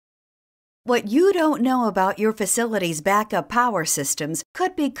What you don't know about your facility's backup power systems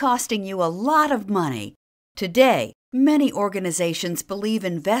could be costing you a lot of money. Today, many organizations believe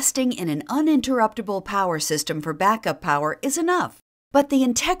investing in an uninterruptible power system for backup power is enough. But the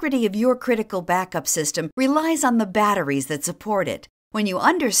integrity of your critical backup system relies on the batteries that support it. When you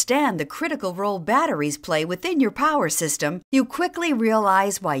understand the critical role batteries play within your power system, you quickly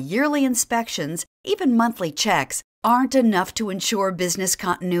realize why yearly inspections, even monthly checks, aren't enough to ensure business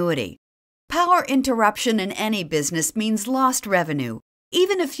continuity. Power interruption in any business means lost revenue.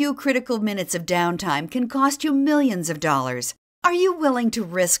 Even a few critical minutes of downtime can cost you millions of dollars. Are you willing to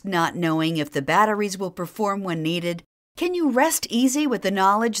risk not knowing if the batteries will perform when needed? Can you rest easy with the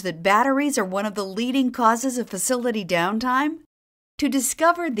knowledge that batteries are one of the leading causes of facility downtime? To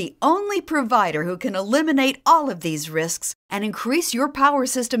discover the only provider who can eliminate all of these risks and increase your power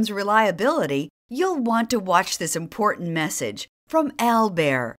system's reliability, you'll want to watch this important message from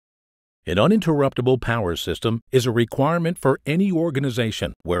Alber. An uninterruptible power system is a requirement for any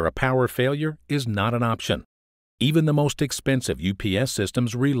organization where a power failure is not an option. Even the most expensive UPS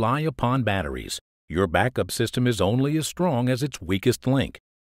systems rely upon batteries. Your backup system is only as strong as its weakest link.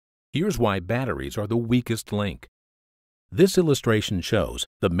 Here's why batteries are the weakest link. This illustration shows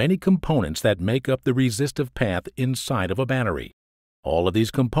the many components that make up the resistive path inside of a battery. All of these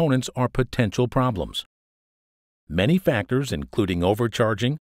components are potential problems. Many factors, including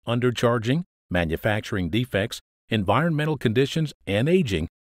overcharging, undercharging, manufacturing defects, environmental conditions, and aging,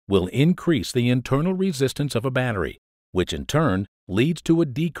 will increase the internal resistance of a battery, which in turn leads to a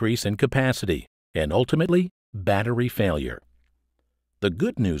decrease in capacity and ultimately battery failure. The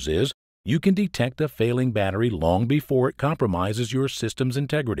good news is you can detect a failing battery long before it compromises your system's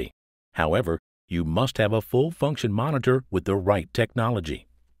integrity. However, you must have a full function monitor with the right technology.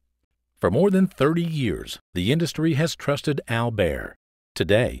 For more than 30 years, the industry has trusted Alber.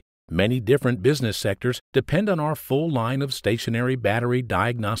 Today, many different business sectors depend on our full line of stationary battery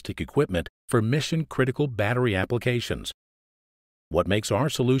diagnostic equipment for mission-critical battery applications. What makes our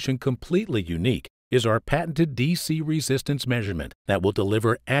solution completely unique is our patented DC resistance measurement that will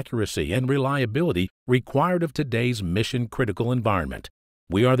deliver accuracy and reliability required of today's mission-critical environment.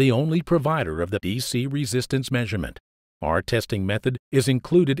 We are the only provider of the DC resistance measurement. Our testing method is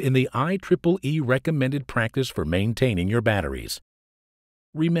included in the IEEE recommended practice for maintaining your batteries.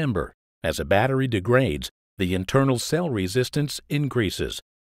 Remember, as a battery degrades, the internal cell resistance increases.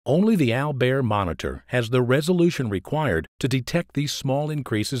 Only the Alber monitor has the resolution required to detect these small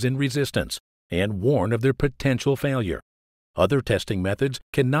increases in resistance and warn of their potential failure. Other testing methods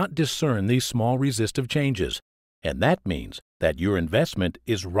cannot discern these small resistive changes, and that means that your investment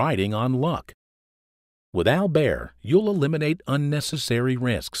is riding on luck. With Alber, you'll eliminate unnecessary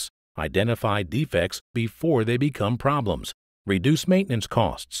risks, identify defects before they become problems, reduce maintenance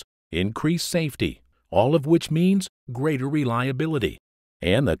costs, increase safety, all of which means greater reliability,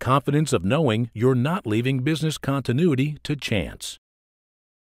 and the confidence of knowing you're not leaving business continuity to chance.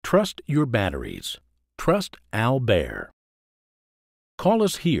 Trust your batteries. Trust Alber. Call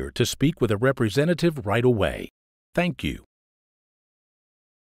us here to speak with a representative right away. Thank you.